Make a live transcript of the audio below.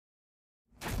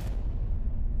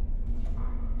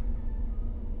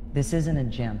This isn't a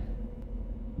gym.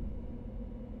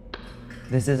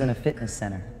 This isn't a fitness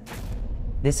center.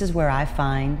 This is where I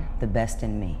find the best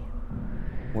in me,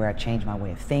 where I change my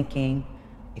way of thinking,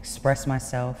 express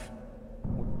myself,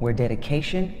 where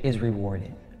dedication is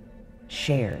rewarded,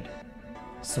 shared,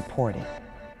 supported.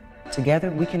 Together,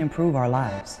 we can improve our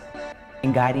lives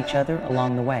and guide each other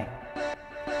along the way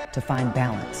to find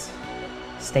balance,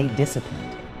 stay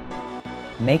disciplined,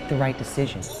 make the right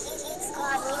decisions.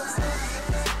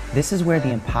 This is where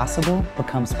the impossible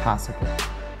becomes possible,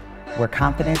 where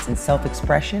confidence and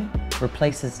self-expression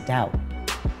replaces doubt.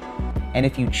 And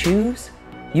if you choose,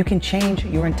 you can change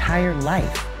your entire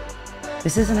life.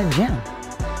 This isn't a gym.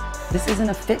 This isn't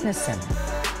a fitness center.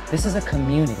 This is a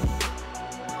community.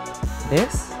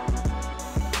 This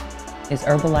is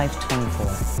Herbalife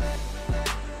 24.